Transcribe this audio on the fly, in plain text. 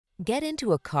Get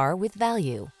into a car with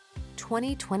value.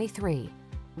 2023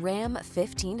 Ram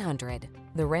 1500.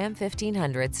 The Ram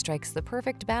 1500 strikes the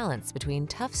perfect balance between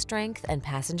tough strength and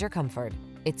passenger comfort.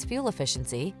 Its fuel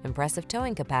efficiency, impressive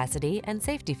towing capacity, and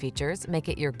safety features make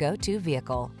it your go-to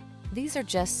vehicle. These are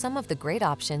just some of the great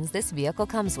options this vehicle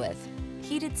comes with: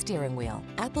 heated steering wheel,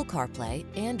 Apple CarPlay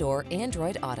and/or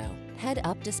Android Auto,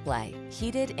 head-up display,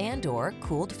 heated and/or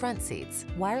cooled front seats,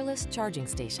 wireless charging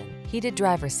station, heated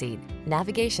driver's seat,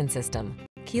 navigation system,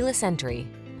 keyless entry,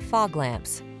 fog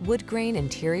lamps, wood grain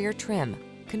interior trim.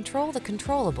 Control the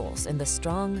controllables in the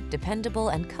strong, dependable,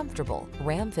 and comfortable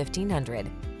Ram 1500.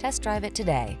 Test drive it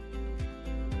today.